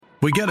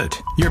We get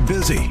it. You're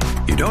busy.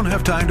 You don't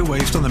have time to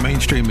waste on the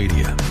mainstream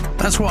media.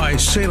 That's why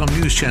Salem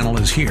News Channel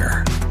is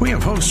here. We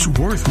have hosts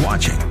worth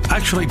watching,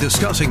 actually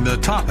discussing the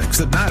topics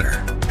that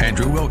matter.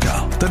 Andrew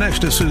Wilkow,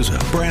 Dinesh D'Souza,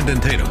 Brandon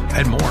Tatum,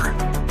 and more.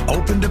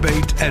 Open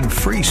debate and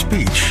free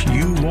speech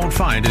you won't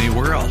find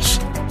anywhere else.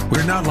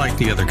 We're not like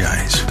the other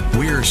guys.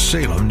 We're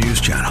Salem News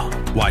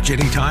Channel. Watch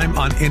anytime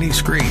on any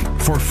screen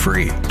for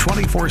free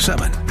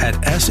 24/7 at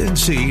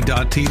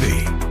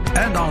snc.tv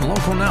and on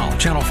Local Now,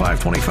 Channel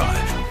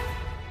 525.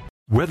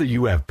 Whether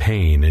you have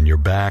pain in your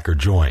back or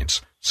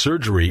joints,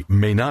 surgery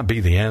may not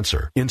be the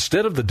answer.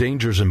 Instead of the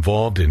dangers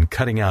involved in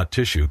cutting out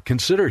tissue,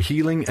 consider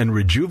healing and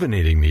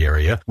rejuvenating the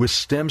area with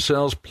stem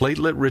cells,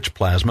 platelet-rich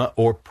plasma,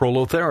 or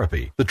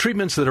prolotherapy. The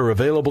treatments that are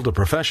available to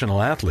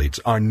professional athletes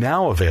are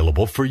now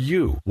available for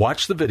you.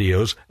 Watch the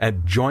videos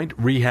at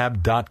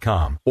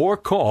jointrehab.com or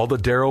call the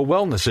Darrow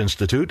Wellness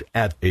Institute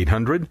at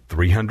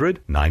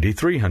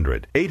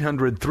 800-300-9300.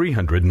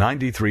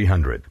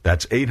 800-300-9300.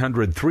 That's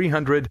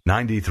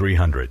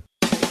 800-300-9300.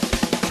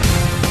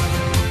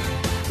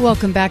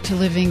 Welcome back to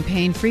Living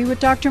Pain-Free with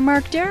Dr.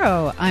 Mark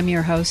Darrow. I'm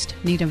your host,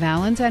 Nita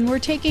Valens, and we're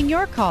taking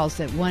your calls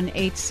at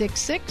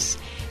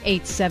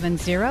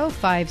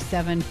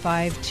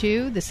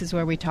 1-866-870-5752. This is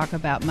where we talk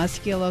about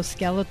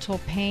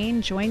musculoskeletal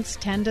pain, joints,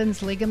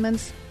 tendons,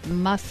 ligaments,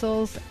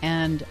 muscles,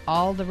 and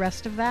all the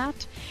rest of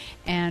that.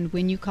 And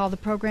when you call the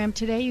program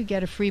today, you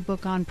get a free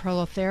book on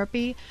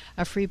prolotherapy,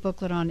 a free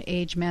booklet on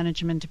age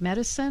management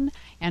medicine,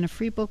 and a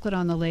free booklet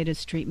on the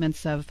latest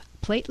treatments of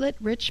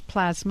platelet-rich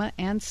plasma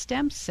and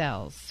stem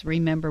cells.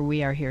 Remember,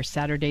 we are here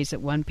Saturdays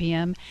at 1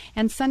 p.m.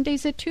 and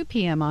Sundays at 2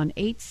 p.m. on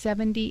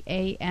 870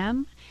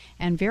 a.m.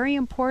 And very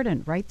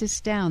important, write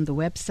this down. The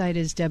website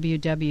is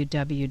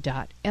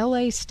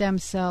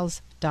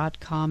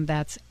www.lastemcells.com.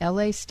 That's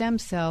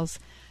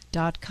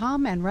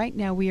lastemcells.com. And right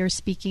now we are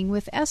speaking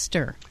with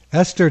Esther.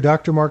 Esther,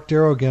 Dr. Mark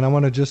Darrow again. I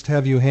want to just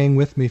have you hang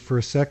with me for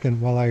a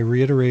second while I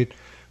reiterate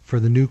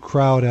for the new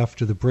crowd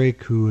after the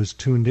break who is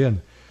tuned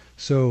in.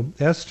 So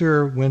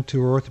Esther went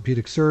to her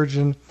orthopedic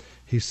surgeon.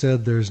 He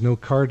said there's no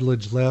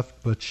cartilage left,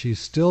 but she's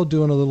still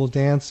doing a little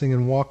dancing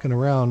and walking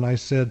around. I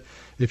said,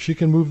 if she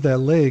can move that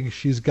leg,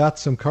 she's got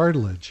some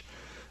cartilage.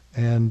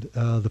 And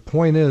the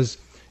point is,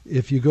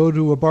 if you go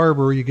to a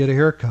barber, you get a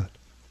haircut.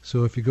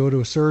 So if you go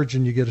to a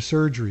surgeon, you get a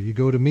surgery. You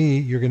go to me,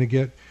 you're going to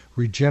get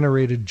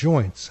regenerated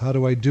joints. How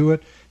do I do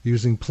it?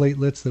 Using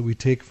platelets that we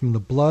take from the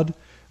blood,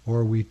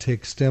 or we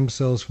take stem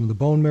cells from the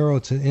bone marrow.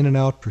 It's an in and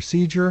out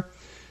procedure.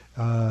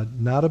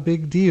 Not a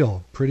big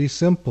deal. Pretty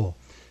simple.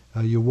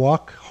 You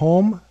walk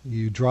home,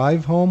 you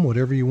drive home,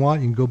 whatever you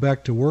want. You can go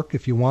back to work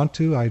if you want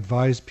to. I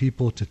advise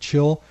people to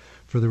chill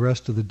for the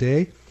rest of the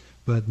day,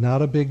 but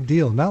not a big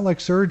deal. Not like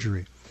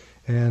surgery.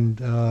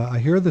 And I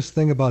hear this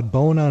thing about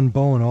bone on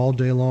bone all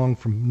day long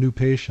from new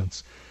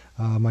patients.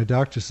 My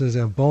doctor says I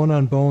have bone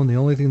on bone. The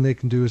only thing they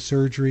can do is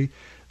surgery.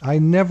 I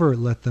never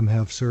let them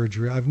have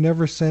surgery. I've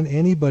never sent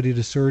anybody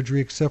to surgery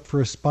except for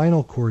a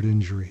spinal cord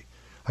injury.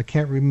 I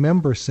can't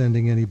remember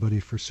sending anybody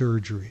for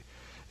surgery.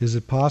 Is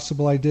it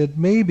possible I did?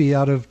 Maybe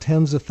out of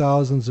tens of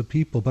thousands of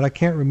people, but I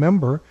can't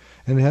remember,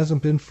 and it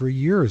hasn't been for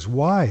years.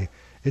 Why?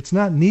 It's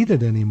not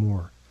needed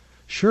anymore.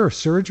 Sure,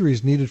 surgery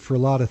is needed for a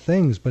lot of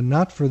things, but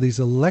not for these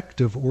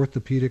elective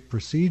orthopedic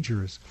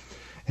procedures.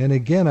 And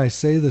again, I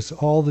say this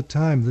all the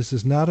time. This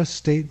is not a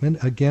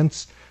statement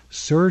against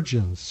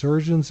surgeons.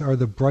 Surgeons are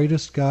the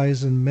brightest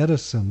guys in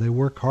medicine. They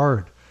work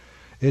hard.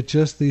 It's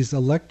just these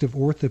elective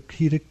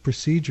orthopedic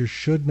procedures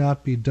should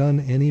not be done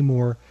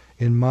anymore,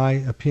 in my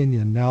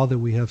opinion, now that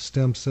we have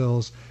stem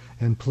cells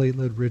and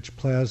platelet-rich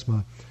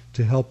plasma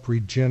to help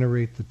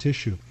regenerate the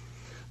tissue.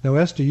 Now,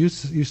 Esther, you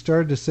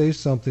started to say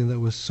something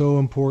that was so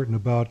important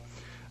about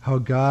how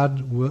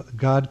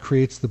God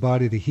creates the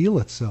body to heal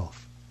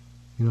itself,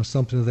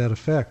 something to that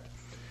effect.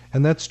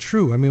 And that's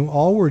true. I mean,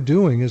 all we're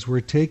doing is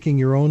we're taking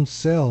your own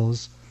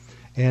cells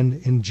and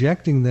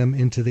injecting them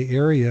into the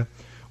area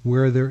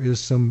where there is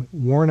some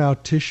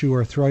worn-out tissue,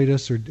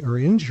 arthritis, or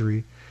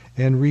injury,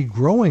 and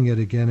regrowing it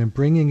again and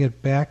bringing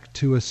it back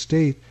to a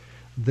state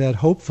that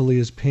hopefully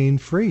is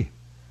pain-free.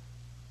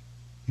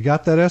 You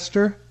got that,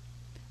 Esther?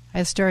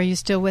 Esther, are you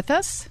still with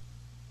us?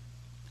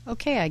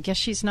 Okay, I guess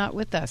she's not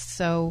with us.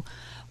 So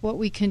what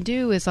we can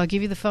do is I'll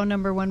give you the phone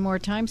number one more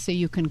time so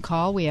you can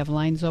call. We have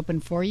lines open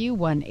for you,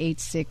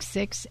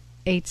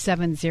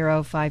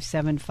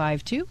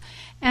 1-866-870-5752.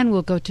 And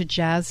we'll go to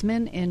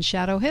Jasmine in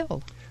Shadow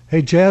Hill.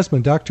 Hey,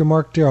 Jasmine, Dr.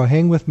 Mark Darrow,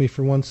 hang with me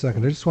for 1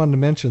 second. I just wanted to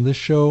mention this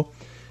show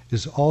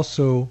is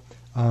also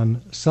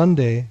on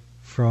Sunday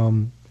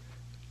from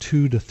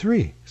 2 to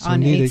 3. So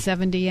on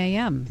 870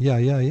 a.m.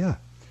 Yeah.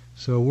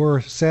 So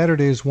we're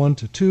Saturdays 1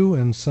 to 2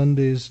 and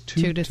Sundays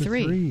 2 to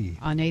 3.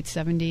 On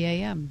 870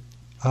 a.m.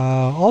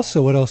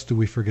 Also, what else do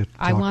we forget to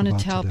talk about I want to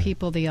tell today?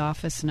 people the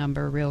office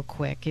number real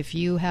quick. If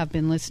you have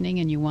been listening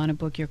and you want to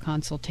book your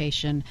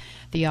consultation,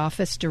 the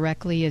office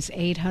directly is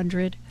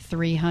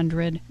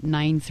 800-300-9300,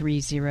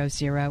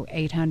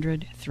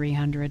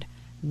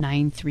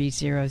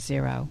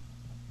 800-300-9300.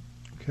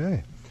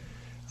 Okay.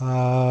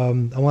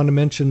 I want to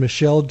mention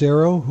Michelle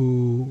Darrow,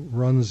 who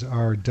runs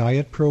our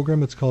diet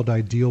program. It's called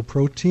Ideal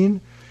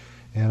Protein.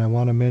 And I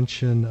want to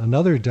mention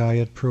another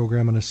diet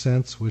program, in a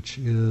sense, which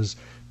is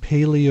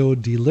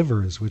Paleo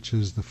Delivers, which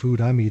is the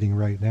food I'm eating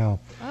right now.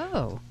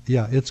 Oh.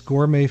 Yeah, it's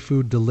gourmet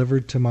food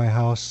delivered to my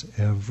house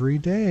every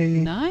day.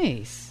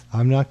 Nice.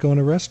 I'm not going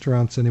to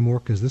restaurants anymore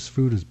because this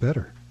food is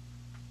better.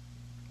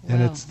 Wow.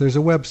 And there's a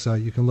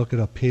website. You can look it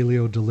up,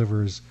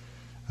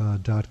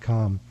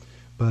 paleodelivers.com.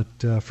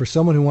 But for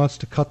someone who wants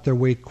to cut their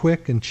weight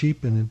quick and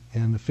cheap and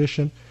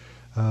efficient,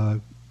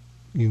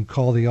 you can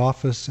call the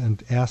office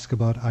and ask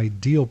about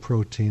Ideal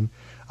Protein.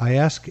 I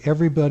ask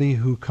everybody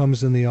who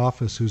comes in the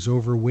office who's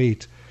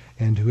overweight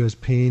and who has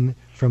pain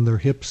from their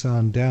hips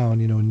on down,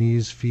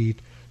 knees, feet,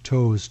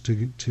 toes,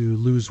 to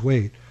lose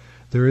weight.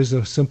 There is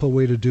a simple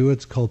way to do it.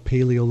 It's called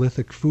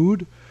Paleolithic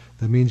food.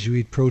 That means you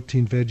eat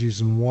protein,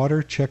 veggies, and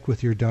water. Check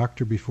with your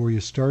doctor before you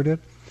start it.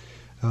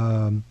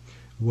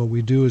 What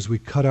we do is we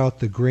cut out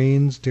the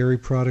grains, dairy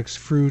products,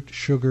 fruit,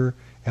 sugar,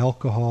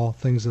 alcohol,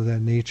 things of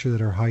that nature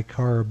that are high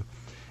carb.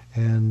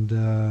 And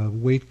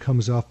weight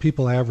comes off.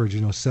 People average,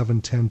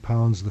 7-10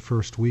 pounds the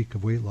first week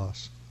of weight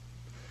loss.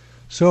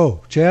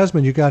 So,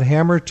 Jasmine, you got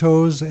hammer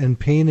toes and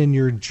pain in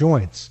your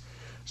joints.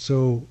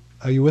 So,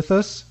 are you with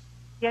us?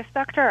 Yes,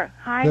 doctor.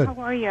 Hi, Good. How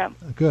are you?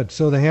 Good.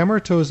 So the hammer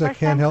toes, I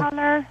can't help.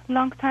 Caller,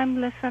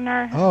 long-time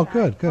listener. Oh,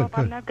 good.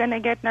 I'm not going to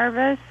get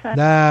nervous.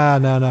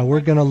 Nah. We're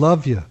going to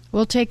love you.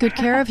 We'll take good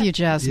care of you,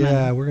 Jasmine.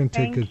 Yeah, we're going to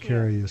take good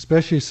care of you,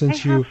 especially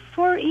since I have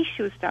 4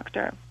 issues,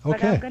 doctor. Okay.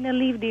 But I'm going to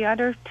leave the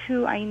other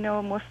 2. I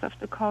know most of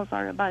the calls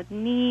are about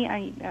knee.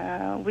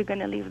 We're going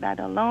to leave that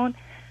alone.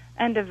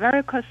 And the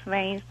varicose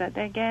veins, that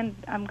again,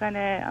 I'm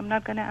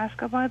not going to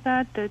ask about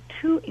that. The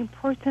 2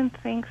 important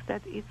things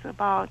that it's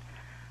about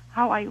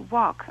how I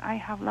walk. I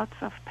have lots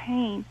of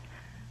pain.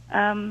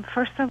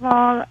 First of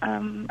all,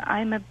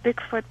 I'm a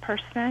Bigfoot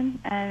person,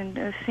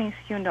 and since,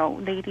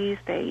 ladies,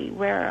 they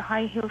wear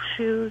high heel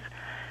shoes,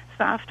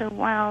 so after a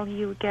while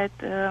you get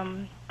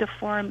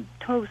deformed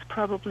toes,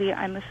 probably.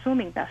 I'm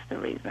assuming that's the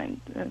reason.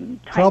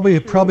 Probably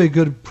a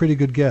pretty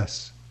good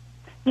guess.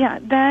 Yeah,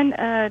 then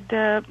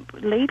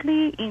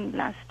lately, in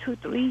last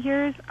 2-3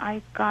 years,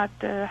 I got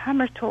the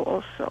hammer toe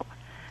also.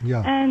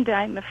 Yeah. And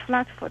I'm a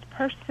flat-foot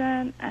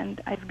person,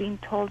 and I've been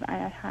told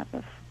I have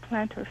a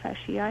plantar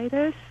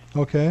fasciitis.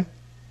 Okay.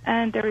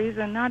 And there is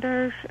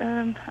another,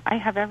 I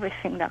have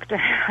everything, doctor.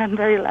 I'm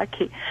very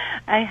lucky.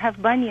 I have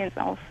bunions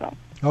also.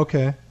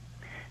 Okay.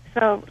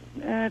 So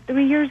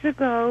 3 years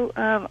ago,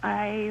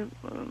 I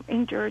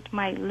injured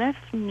my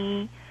left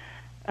knee,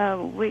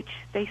 which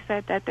they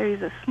said that there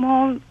is a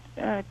small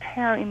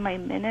tear in my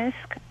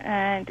meniscus,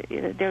 and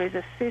there is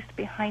a cyst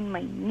behind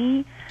my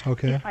knee.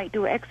 Okay. If I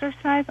do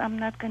exercise, I'm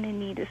not going to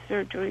need a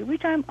surgery,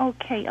 which I'm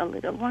okay a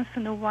little. Once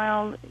in a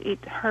while,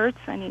 it hurts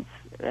and it's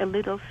a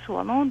little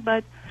swollen,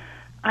 but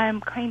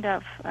I'm kind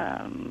of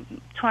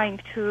trying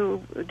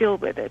to deal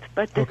with it.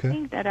 But the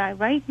thing that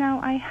right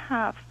now I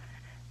have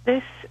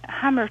this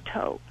hammer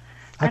toe.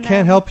 I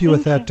can't help you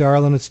with that,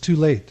 darling. It's too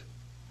late.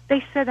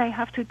 They said I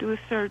have to do a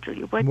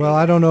surgery. Well,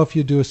 I don't know if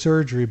you do a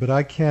surgery, but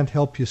I can't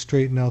help you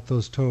straighten out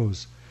those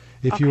toes.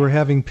 If you were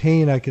having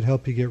pain, I could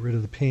help you get rid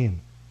of the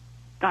pain.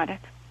 Got it.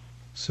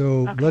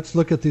 So let's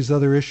look at these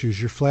other issues.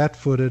 You're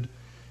flat-footed.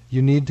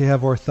 You need to have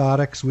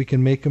orthotics. We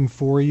can make them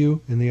for you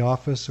in the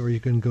office, or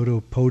you can go to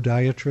a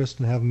podiatrist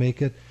and have them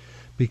make it.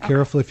 Be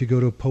careful if you go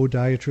to a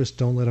podiatrist.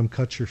 Don't let them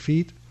cut your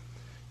feet.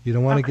 You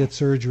don't want to get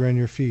surgery on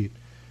your feet.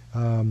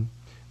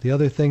 The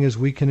other thing is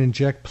we can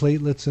inject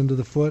platelets into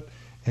the foot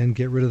and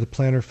get rid of the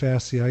plantar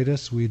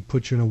fasciitis. We'd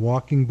put you in a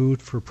walking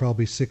boot for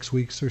probably 6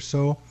 weeks or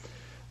so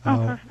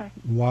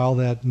while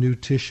that new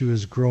tissue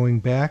is growing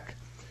back.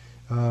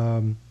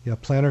 Plantar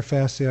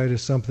fasciitis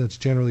is something that's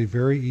generally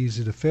very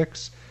easy to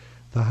fix.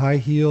 The high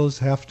heels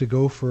have to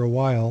go for a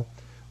while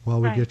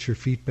we get your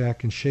feet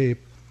back in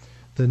shape.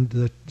 Then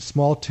the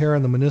small tear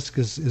in the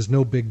meniscus is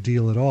no big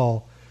deal at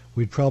all.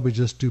 We'd probably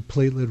just do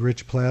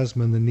platelet-rich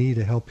plasma in the knee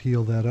to help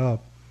heal that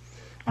up.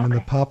 And the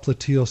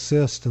popliteal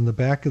cyst in the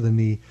back of the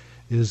knee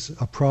is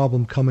a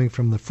problem coming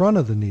from the front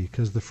of the knee,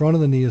 because the front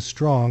of the knee is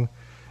strong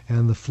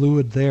and the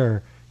fluid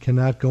there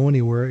cannot go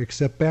anywhere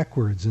except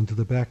backwards into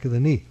the back of the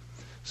knee.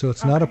 So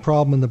it's not a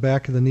problem in the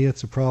back of the knee,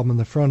 it's a problem in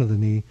the front of the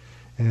knee.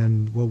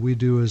 And what we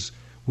do is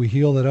we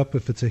heal that up.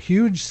 If it's a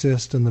huge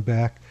cyst in the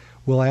back,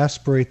 we'll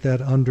aspirate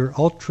that under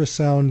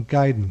ultrasound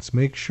guidance.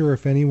 Make sure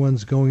if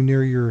anyone's going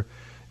near your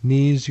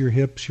knees, your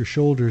hips, your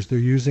shoulders, they're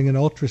using an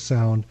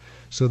ultrasound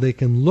so they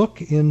can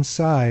look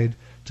inside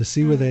to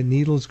see where that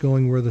needle's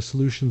going, where the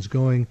solution's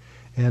going,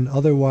 and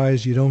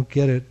otherwise you don't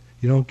get it.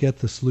 You don't get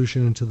the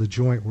solution into the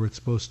joint where it's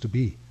supposed to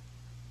be.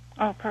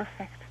 Oh,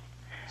 perfect.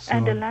 So,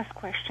 and the last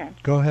question.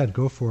 Go ahead,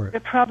 go for it.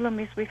 The problem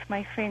is with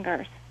my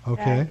fingers.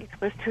 Okay. It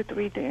was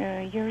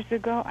 2-3 years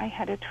ago. I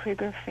had a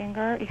trigger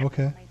finger. It was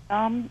my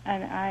thumb,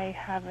 and I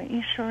have an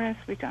insurance,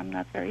 which I'm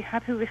not very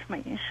happy with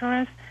my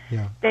insurance.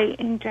 Yeah. They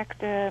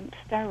inject the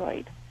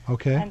steroid.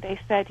 Okay. And they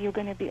said, you're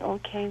going to be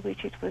okay,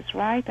 which it was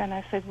right. And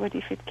I said, what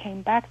if it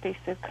came back? They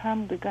said,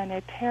 come, we're going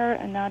to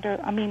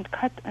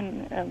cut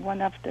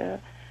one of the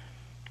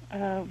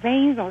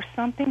veins or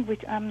something,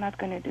 which I'm not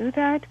going to do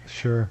that.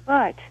 Sure.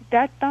 But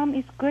that thumb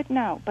is good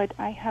now. But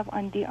I have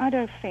on the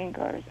other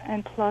fingers,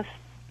 and plus,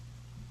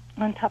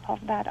 on top of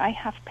that, I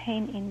have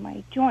pain in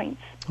my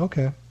joints.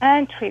 Okay.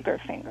 And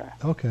trigger finger.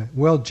 Okay.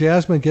 Well,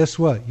 Jasmine, guess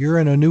what? You're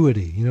an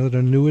annuity. You know what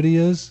an annuity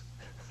is?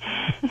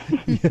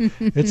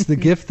 It's the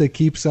gift that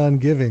keeps on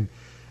giving.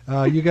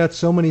 You got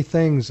so many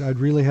things. I'd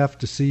really have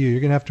to see you. You're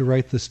going to have to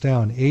write this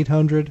down.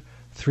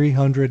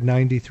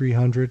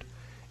 800-300-9300.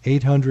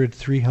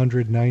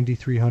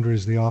 800-300-9300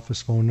 is the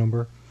office phone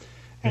number.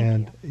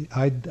 Thank you.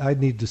 I'd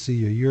need to see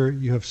you.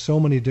 You have so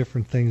many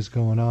different things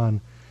going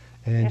on,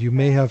 and yes, you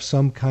may have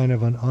some kind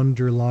of an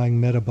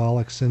underlying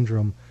metabolic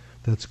syndrome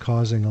that's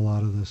causing a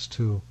lot of this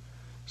too.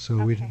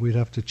 So okay. we'd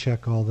have to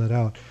check all that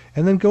out.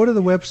 And then go to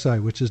the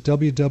website, which is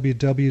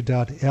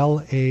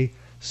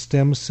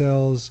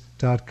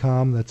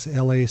www.lastemcells.com. That's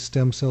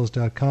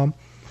lastemcells.com.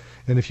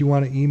 And if you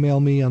want to email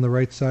me, on the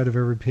right side of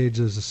every page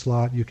there's a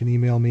slot. You can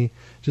email me.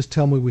 Just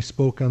tell me we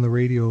spoke on the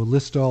radio,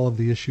 list all of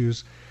the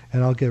issues,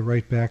 and I'll get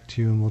right back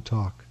to you and we'll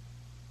talk.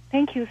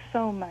 Thank you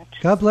so much.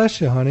 God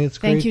bless you, honey. It's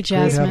Thank you, great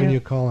Jasmine. having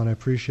you call, and I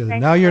appreciate it.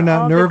 Thanks Now you're for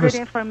not all nervous. the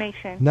good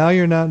information. Now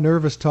you're not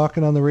nervous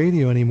talking on the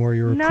radio anymore.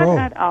 You're a Not pro.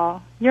 at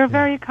all. You're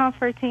very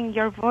comforting,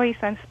 your voice,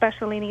 and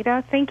especially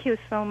Nita. Thank you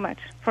so much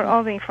for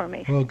all the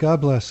information. Well, God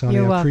bless, honey.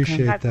 You're I welcome.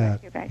 appreciate God bless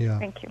that. you guys. Yeah.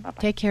 Thank you.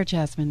 Bye-bye. Take care,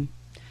 Jasmine.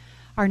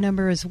 Our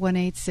number is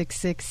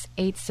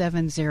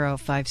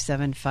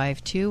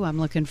 1-866-870-5752. I'm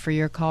looking for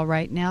your call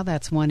right now.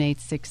 That's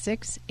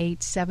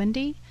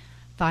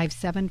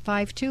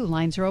 1-866-870-5752.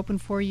 Lines are open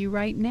for you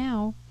right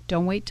now.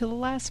 Don't wait till the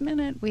last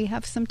minute. We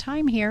have some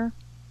time here.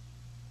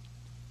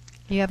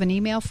 You have an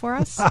email for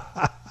us?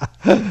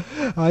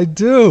 I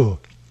do.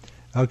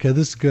 Okay,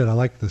 this is good. I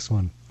like this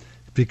one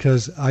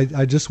because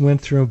I just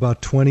went through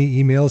about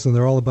 20 emails, and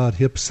they're all about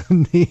hips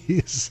and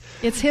knees.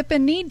 It's Hip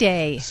and Knee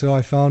Day. So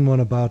I found one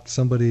about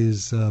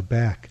somebody's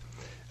back.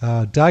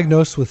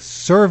 Diagnosed with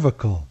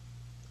cervical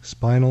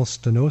spinal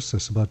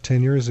stenosis about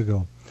 10 years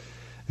ago.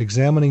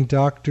 Examining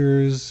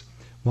doctors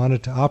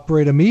wanted to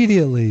operate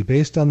immediately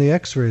based on the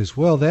x-rays.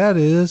 Well, that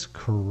is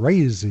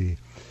crazy.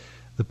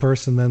 The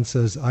person then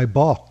says, I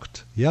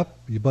balked. Yep,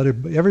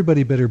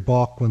 everybody better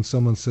balk when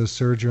someone says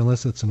surgery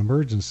unless it's an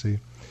emergency.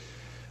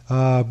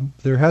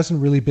 There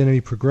hasn't really been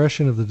any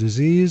progression of the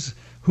disease.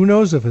 Who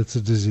knows if it's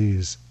a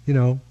disease? You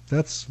know,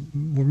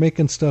 we're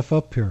making stuff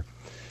up here.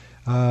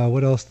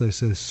 What else they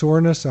say?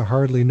 Soreness I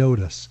hardly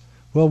notice.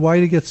 Well, why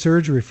do you get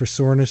surgery for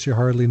soreness you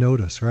hardly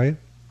notice, right?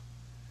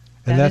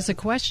 And that is a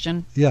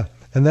question. Yeah,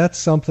 and that's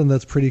something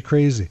that's pretty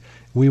crazy.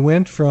 We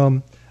went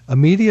from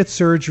immediate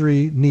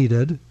surgery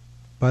needed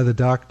by the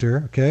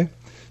doctor, okay,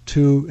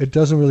 to it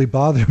doesn't really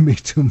bother me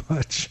too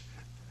much.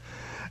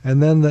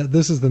 And then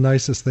this is the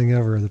nicest thing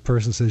ever. The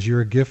person says,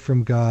 you're a gift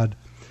from God.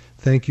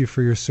 Thank you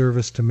for your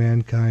service to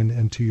mankind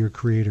and to your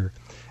Creator.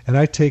 And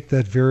I take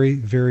that very,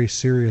 very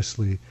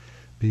seriously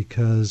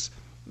because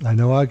I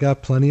know I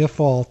got plenty of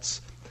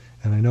faults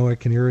and I know I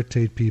can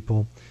irritate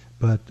people.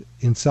 But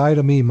inside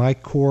of me, my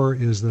core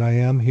is that I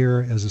am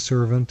here as a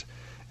servant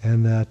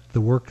and that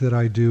the work that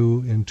I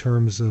do in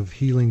terms of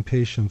healing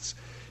patients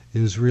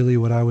is really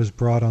what I was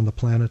brought on the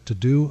planet to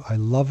do. I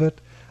love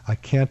it. I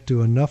can't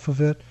do enough of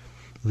it.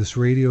 This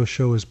radio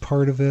show is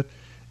part of it.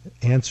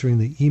 Answering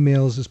the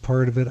emails is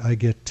part of it. I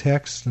get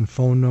texts and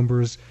phone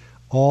numbers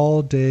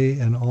all day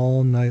and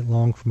all night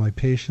long from my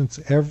patients.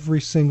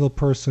 Every single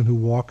person who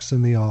walks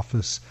in the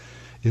office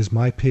is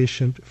my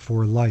patient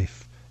for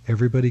life.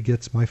 Everybody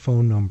gets my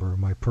phone number,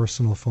 my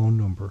personal phone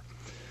number.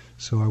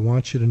 So I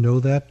want you to know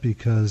that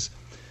because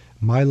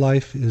my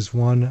life is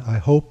one, I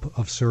hope,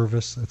 of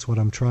service. That's what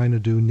I'm trying to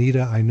do.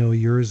 Nita, I know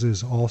yours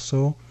is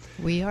also.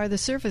 We are the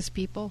service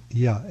people.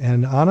 Yeah,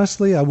 and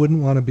honestly, I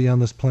wouldn't want to be on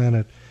this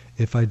planet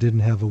if I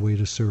didn't have a way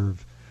to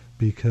serve,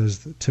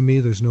 because to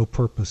me, there's no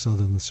purpose other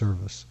than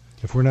service.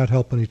 If we're not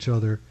helping each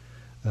other,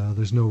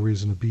 there's no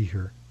reason to be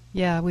here.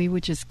 Yeah, we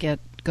would just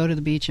go to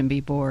the beach and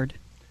be bored.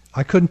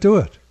 I couldn't do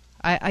it.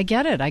 I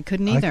get it. I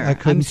couldn't either. I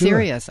couldn't I'm do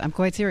serious. I'm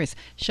quite serious.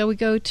 Shall we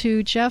go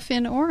to Jeff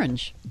in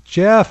Orange?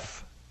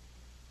 Jeff.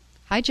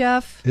 Hi,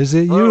 Jeff. Is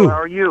it Hello, you? how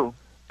are you?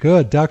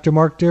 Good. Dr.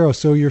 Mark Darrow.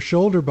 So your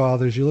shoulder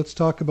bothers you. Let's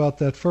talk about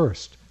that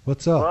first.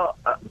 What's up?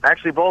 Well,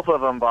 actually, both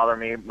of them bother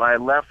me. My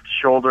left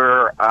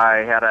shoulder, I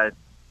had a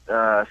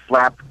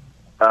slap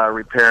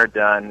repair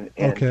done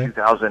in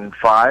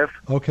 2005.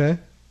 Okay.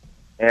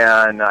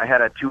 And I had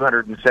a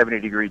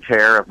 270-degree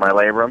tear of my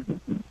labrum.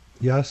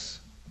 Yes.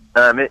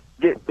 It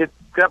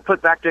got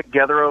put back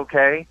together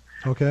okay.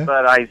 Okay.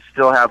 But I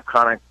still have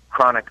chronic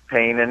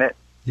pain in it.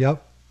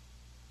 Yep.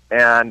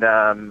 And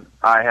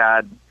I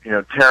had,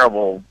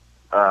 terrible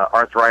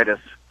arthritis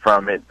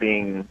from it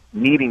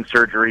needing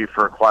surgery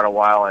for quite a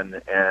while, and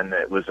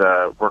it was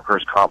a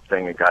workers' comp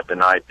thing. It got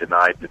denied.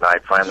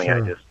 Finally,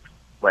 Sure. I just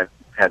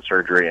had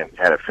surgery and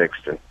had it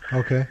fixed and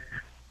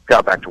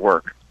got back to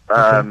work.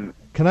 Okay.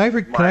 Can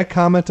I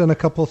comment on a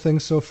couple of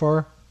things so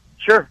far?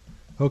 Sure.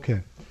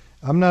 Okay.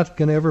 I'm not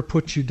going to ever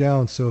put you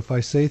down, so if I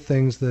say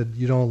things that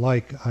you don't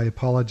like, I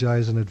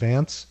apologize in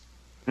advance.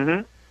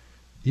 Mm-hmm.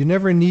 You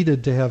never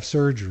needed to have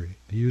surgery.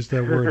 You used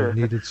that word,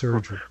 needed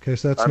surgery. Okay,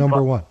 so that's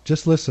number one.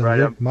 Just listen.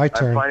 Right, My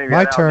turn.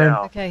 My turn.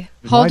 Okay.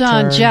 Hold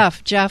on, turn.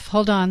 Jeff,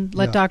 hold on.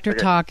 Let Doctor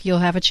talk. You'll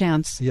have a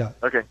chance. Yeah.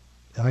 Okay.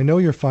 I know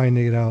you're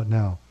finding it out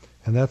now,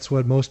 and that's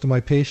what most of my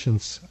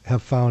patients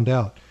have found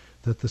out,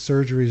 that the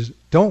surgeries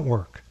don't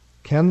work.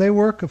 Can they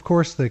work? Of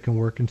course they can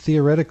work, and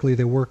theoretically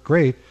they work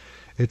great.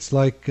 It's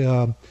like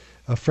a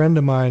friend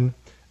of mine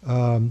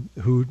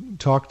who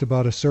talked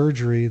about a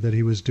surgery that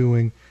he was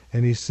doing,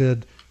 and he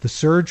said the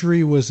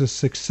surgery was a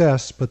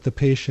success, but the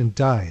patient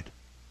died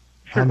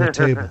on the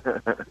table.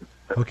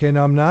 Okay,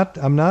 now I'm not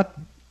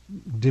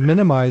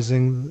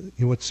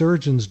deminimizing what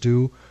surgeons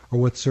do or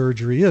what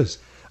surgery is.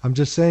 I'm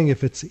just saying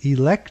if it's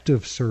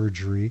elective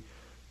surgery,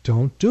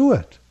 don't do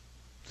it.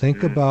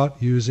 Think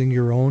about using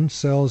your own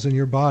cells in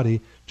your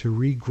body to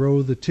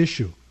regrow the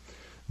tissue.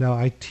 Now,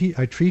 I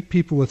treat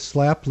people with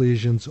SLAP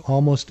lesions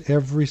almost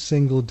every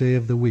single day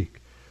of the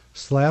week.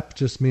 SLAP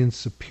just means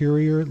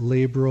superior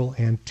labral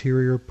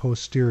anterior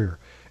posterior.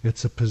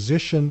 It's a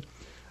position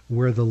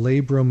where the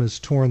labrum is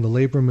torn. The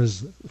labrum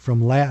is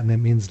from Latin. It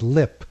means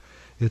lip.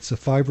 It's a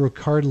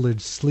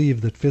fibrocartilage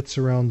sleeve that fits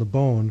around the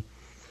bone.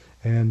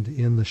 And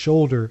in the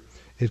shoulder,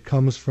 it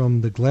comes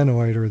from the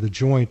glenoid or the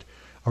joint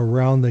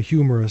around the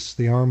humerus,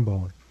 the arm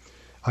bone.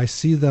 I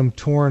see them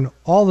torn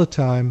all the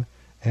time,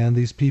 and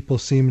these people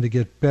seem to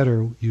get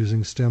better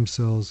using stem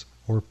cells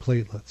or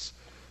platelets.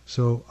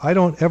 So I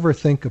don't ever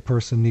think a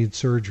person needs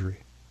surgery,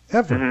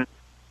 ever.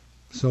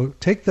 Mm-hmm. So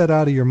take that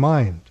out of your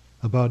mind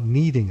about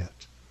needing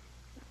it.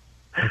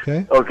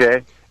 Okay?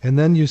 Okay. And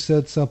then you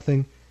said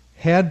something,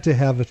 had to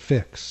have it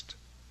fixed.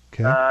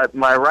 Okay.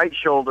 My right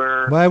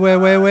shoulder. Wait.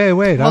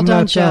 Hold I'm on,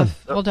 not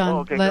Jeff. done. Hold on.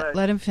 Okay,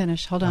 let him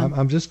finish. Hold on.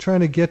 I'm just trying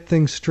to get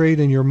things straight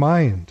in your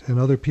mind and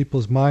other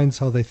people's minds,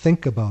 how they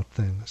think about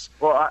things.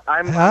 Well,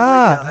 I'm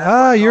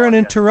you're an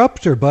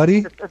interrupter,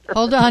 buddy.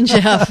 Hold on,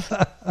 Jeff.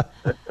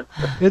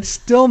 It's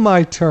still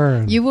my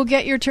turn. You will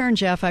get your turn,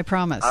 Jeff, I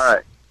promise. All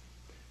right.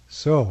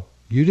 So,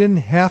 you didn't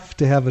have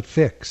to have it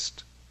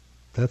fixed.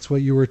 That's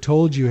what you were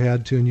told you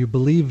had to, and you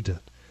believed it.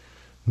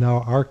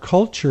 Now, our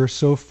culture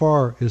so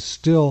far is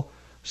still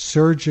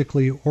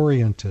surgically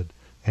oriented,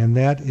 and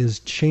that is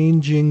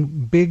changing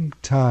big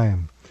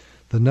time.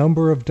 The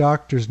number of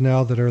doctors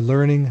now that are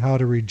learning how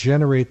to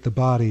regenerate the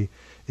body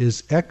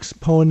is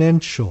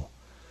exponential.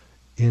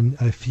 In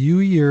a few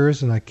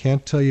years, and I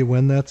can't tell you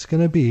when that's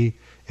going to be,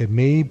 it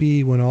may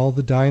be when all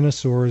the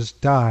dinosaurs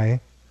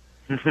die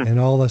and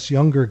all us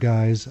younger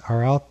guys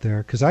are out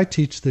there, because I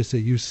teach this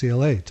at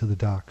UCLA to the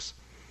docs.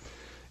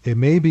 It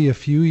may be a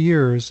few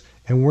years,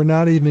 and we're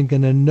not even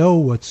going to know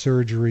what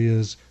surgery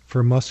is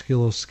for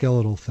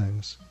musculoskeletal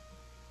things.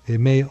 It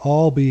may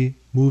all be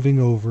moving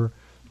over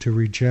to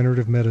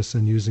regenerative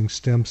medicine using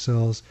stem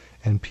cells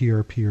and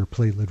PRP or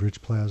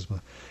platelet-rich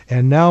plasma.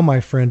 And now, my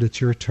friend,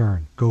 it's your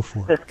turn. Go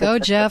for it. Go,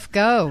 Jeff,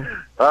 go.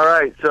 All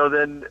right. So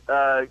then,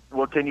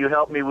 can you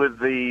help me with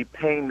the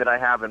pain that I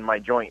have in my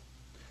joint?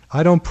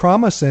 I don't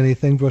promise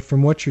anything, but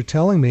from what you're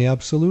telling me,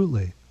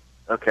 absolutely.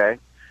 Okay.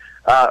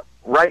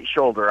 Right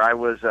shoulder. I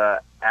was an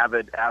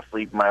avid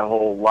athlete my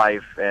whole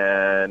life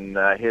and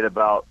hit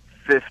about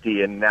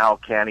 50 and now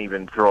can't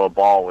even throw a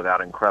ball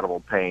without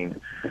incredible pain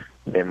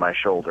in my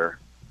shoulder.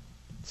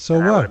 So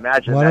what?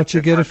 Why don't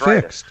you get it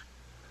fixed?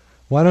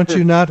 Why don't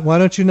you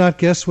not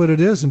guess what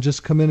it is and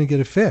just come in and get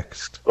it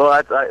fixed?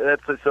 Well,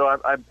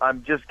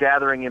 I'm just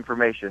gathering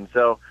information.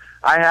 So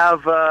I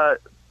have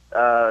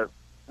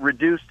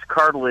reduced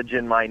cartilage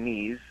in my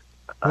knees.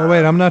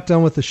 Wait, I'm not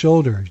done with the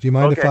shoulder. Do you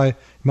mind if I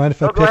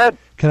pick? Go ahead.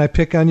 Can I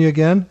pick on you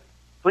again?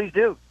 Please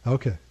do.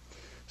 Okay.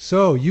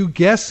 So you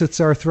guess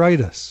it's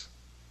arthritis.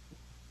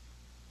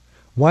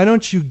 Why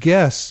don't you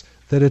guess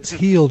that it's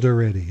healed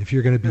already if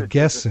you're going to be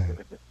guessing?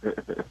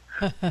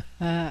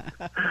 Well,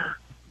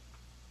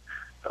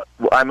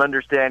 I'm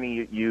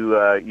understanding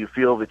you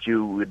feel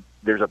that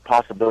there's a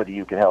possibility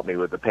you can help me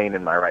with the pain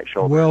in my right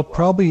shoulder. Well,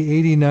 probably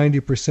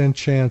 80-90%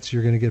 chance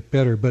you're going to get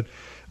better. But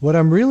what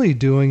I'm really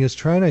doing is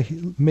trying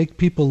to make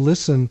people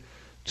listen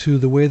to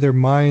the way their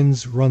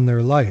minds run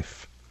their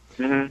life.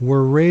 Mm-hmm.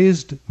 We're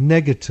raised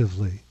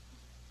negatively.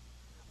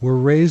 We're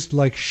raised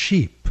like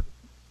sheep.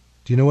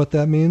 Do you know what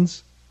that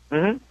means?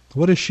 Mm-hmm.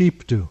 What do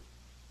sheep do?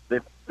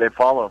 They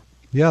follow.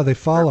 Yeah, they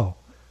follow.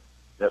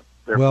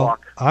 They're well,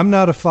 flock. I'm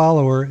not a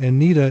follower, and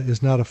Nita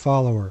is not a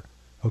follower,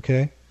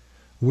 okay?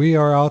 We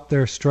are out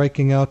there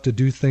striking out to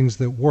do things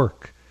that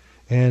work.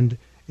 And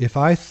if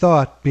I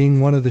thought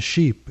being one of the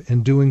sheep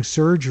and doing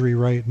surgery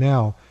right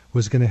now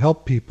was going to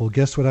help people,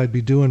 guess what I'd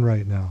be doing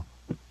right now?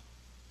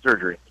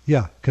 Surgery.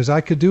 Yeah, because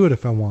I could do it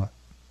if I want.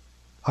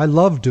 I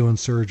love doing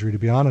surgery, to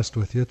be honest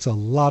with you. It's a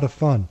lot of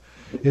fun.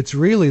 It's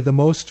really the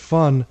most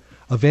fun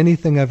of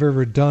anything I've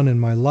ever done in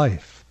my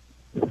life.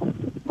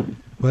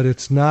 But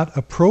it's not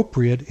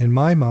appropriate in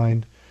my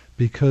mind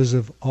because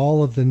of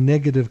all of the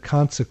negative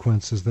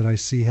consequences that I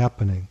see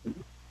happening.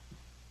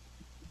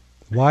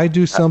 Why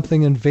do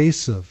something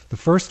invasive? The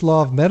first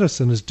law of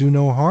medicine is do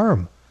no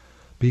harm.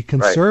 Be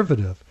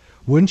conservative.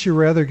 Right. Wouldn't you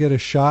rather get a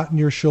shot in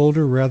your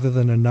shoulder rather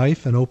than a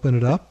knife and open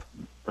it up?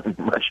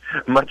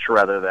 much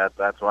rather that.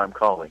 That's why I'm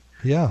calling.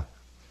 Yeah.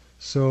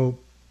 So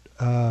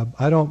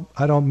I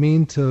don't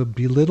mean to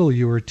belittle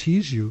you or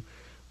tease you,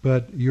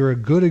 but you're a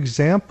good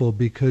example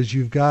because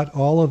you've got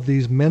all of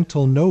these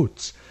mental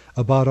notes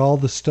about all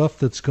the stuff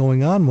that's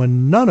going on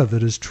when none of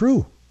it is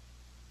true.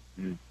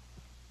 Mm.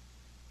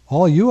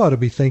 All you ought to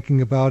be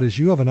thinking about is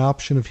you have an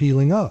option of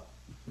healing up.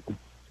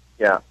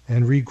 Yeah.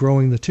 And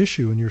regrowing the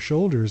tissue in your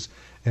shoulders,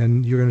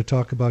 and you're going to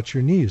talk about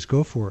your knees.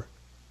 Go for it.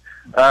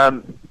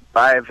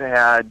 I've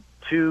had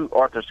 2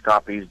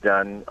 arthroscopies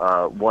done,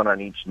 one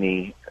on each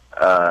knee.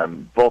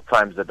 Both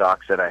times the doc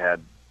said I had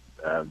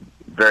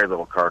very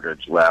little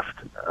cartilage left.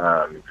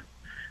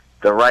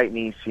 The right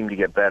knee seemed to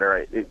get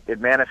better. It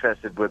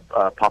manifested with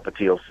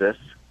popliteal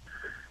cysts.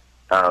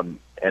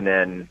 And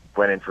then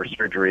went in for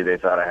surgery. They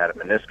thought I had a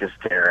meniscus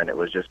tear, and it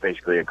was just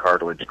basically a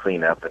cartilage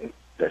cleanup. And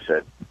they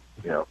said,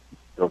 they'll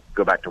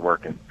go back to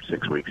work in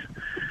 6 weeks.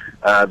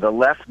 The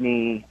left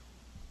knee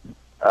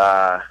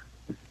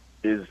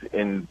is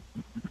in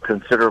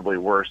considerably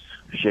worse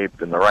shape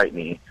than the right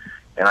knee.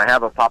 And I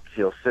have a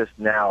popliteal cyst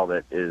now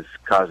that is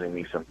causing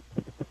me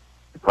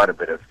quite a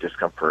bit of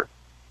discomfort.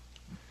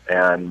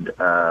 And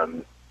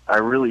I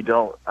really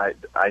don't. I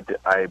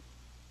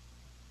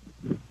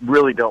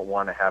really don't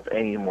want to have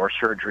any more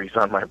surgeries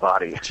on my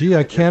body. Gee,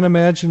 I can't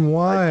imagine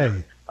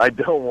why. I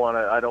don't want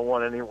to. I don't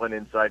want anyone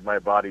inside my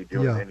body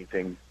doing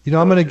anything.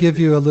 I'm going to give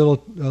you a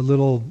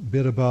little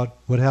bit about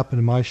what happened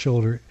to my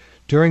shoulder.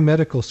 During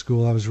medical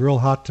school, I was real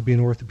hot to be an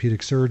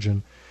orthopedic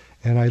surgeon,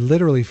 and I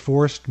literally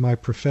forced my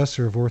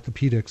professor of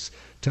orthopedics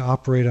to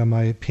operate on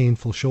my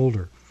painful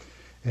shoulder.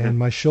 And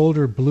my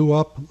shoulder blew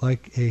up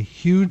like a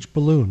huge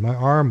balloon. My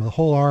arm, the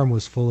whole arm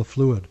was full of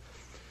fluid.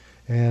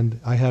 And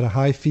I had a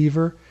high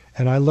fever,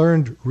 and I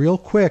learned real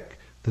quick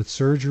that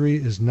surgery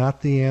is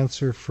not the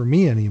answer for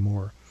me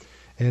anymore.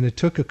 And it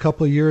took a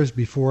couple of years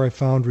before I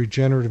found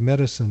regenerative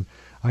medicine.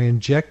 I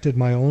injected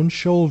my own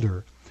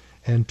shoulder,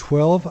 and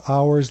 12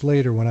 hours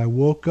later when I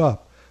woke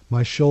up,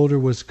 my shoulder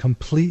was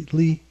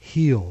completely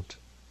healed.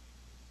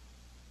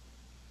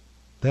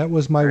 That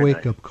was my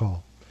wake-up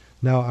call.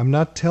 Now, I'm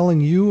not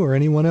telling you or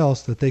anyone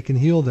else that they can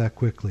heal that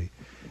quickly.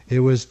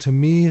 It was, to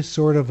me,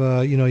 sort of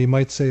a, you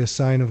might say a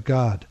sign of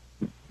God.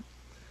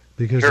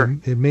 Because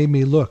it made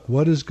me look,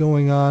 what is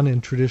going on in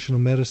traditional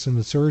medicine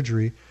and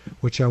surgery,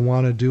 which I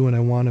want to do and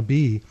I want to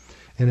be.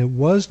 And it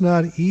was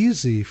not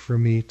easy for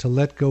me to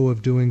let go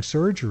of doing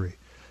surgery,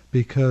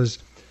 because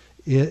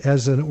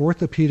as an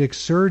orthopedic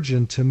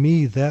surgeon, to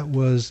me, that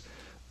was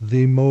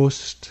the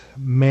most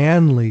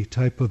manly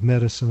type of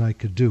medicine I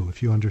could do,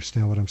 if you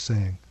understand what I'm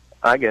saying.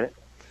 I get it.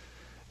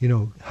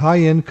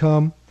 High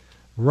income,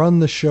 run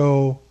the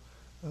show,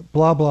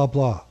 blah, blah,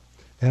 blah.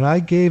 And I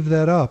gave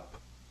that up.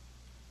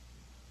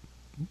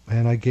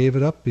 And I gave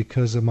it up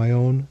because of my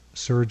own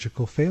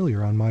surgical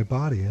failure on my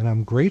body. And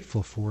I'm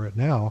grateful for it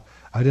now.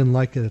 I didn't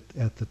like it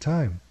at the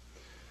time.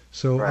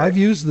 So I've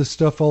used this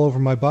stuff all over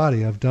my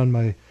body. I've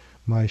done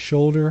my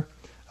shoulder.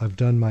 I've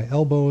done my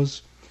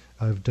elbows.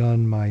 I've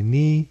done my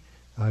knee.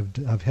 I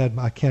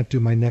can't do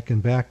my neck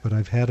and back, but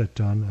I've had it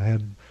done. I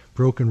had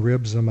broken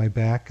ribs on my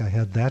back. I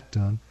had that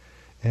done.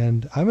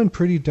 And I'm in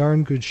pretty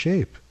darn good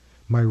shape.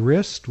 My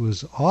wrist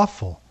was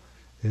awful.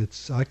 I'm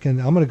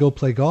going to go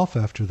play golf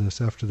after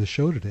the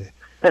show today.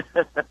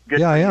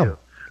 Good I am. You.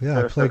 Yeah,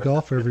 I play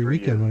golf every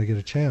weekend when I get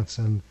a chance,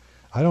 and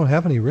I don't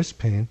have any wrist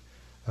pain.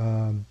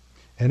 And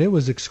it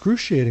was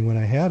excruciating when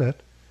I had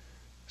it.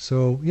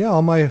 So,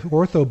 all my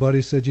ortho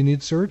buddies said, you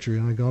need surgery.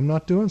 And I go, I'm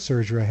not doing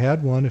surgery. I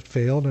had one, it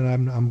failed,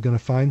 and I'm going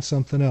to find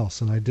something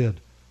else, and I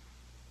did.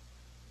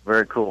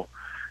 Very cool.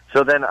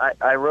 So then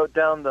I wrote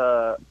down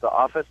the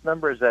office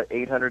number. Is that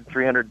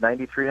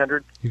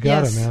 800-300-9300? You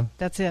got it, man. Yes,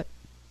 that's it.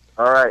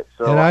 All right.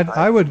 So and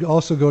I would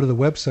also go to the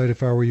website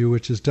if I were you,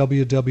 which is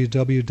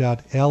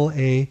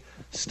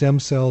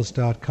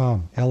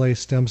www.lastemcells.com,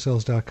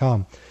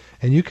 lastemcells.com.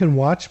 And you can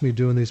watch me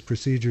doing these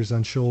procedures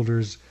on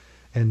shoulders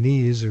and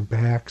knees or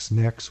backs,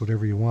 necks,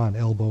 whatever you want,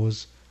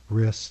 elbows,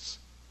 wrists.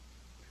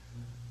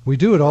 We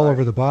do it all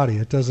over the body.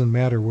 It doesn't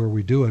matter where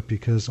we do it,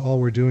 because all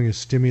we're doing is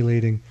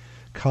stimulating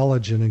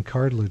collagen and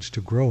cartilage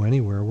to grow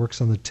anywhere. It works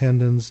on the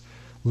tendons,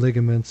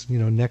 ligaments,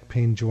 neck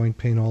pain, joint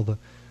pain, all the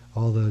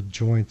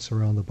joints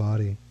around the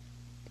body,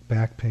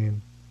 back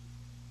pain.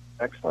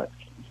 Excellent.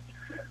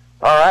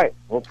 All right.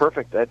 Well,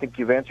 perfect. I think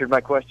you've answered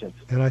my questions.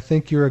 And I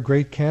think you're a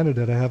great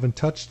candidate. I haven't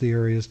touched the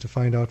areas to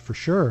find out for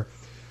sure.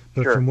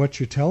 But from what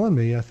you're telling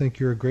me, I think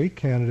you're a great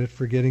candidate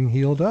for getting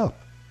healed up.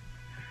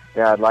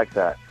 Yeah, I'd like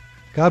that.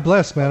 God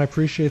bless, man. I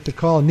appreciate the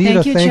call.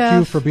 Nita, thank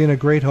you for being a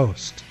great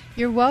host.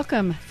 You're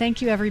welcome.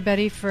 Thank you,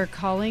 everybody, for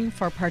calling,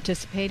 for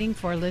participating,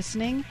 for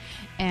listening.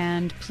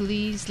 And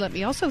please let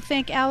me also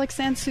thank Alex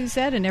and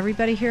Suzette and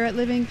everybody here at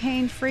Living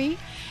Pain Free.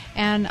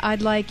 And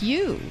I'd like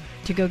you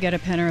to go get a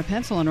pen or a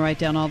pencil and write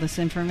down all this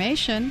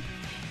information.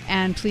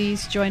 And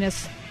please join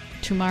us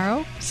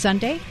tomorrow,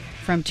 Sunday,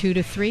 from 2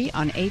 to 3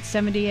 on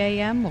 870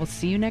 AM. We'll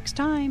see you next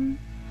time.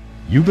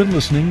 You've been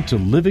listening to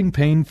Living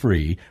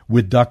Pain-Free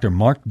with Dr.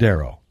 Mark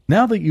Darrow.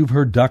 Now that you've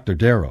heard Dr.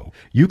 Darrow,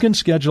 you can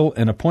schedule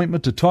an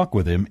appointment to talk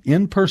with him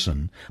in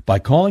person by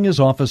calling his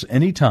office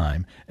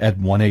anytime at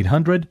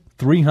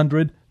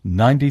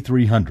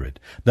 1-800-300-9300.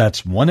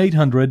 That's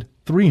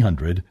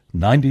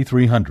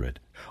 1-800-300-9300.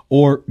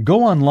 Or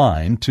go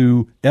online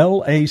to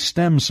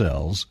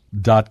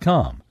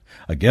lastemcells.com.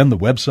 Again, the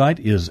website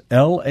is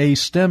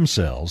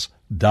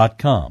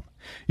lastemcells.com.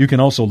 You can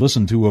also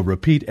listen to a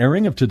repeat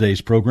airing of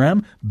today's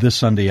program this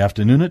Sunday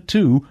afternoon at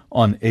 2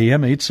 on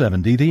AM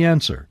 870 The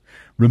Answer.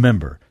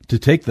 Remember, to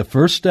take the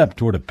first step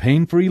toward a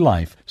pain-free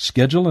life,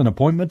 schedule an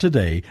appointment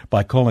today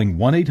by calling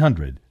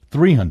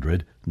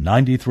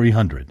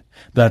 1-800-300-9300.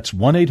 That's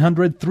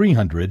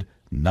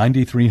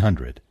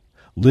 1-800-300-9300.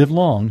 Live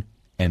long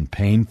and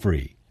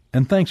pain-free.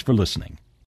 And thanks for listening.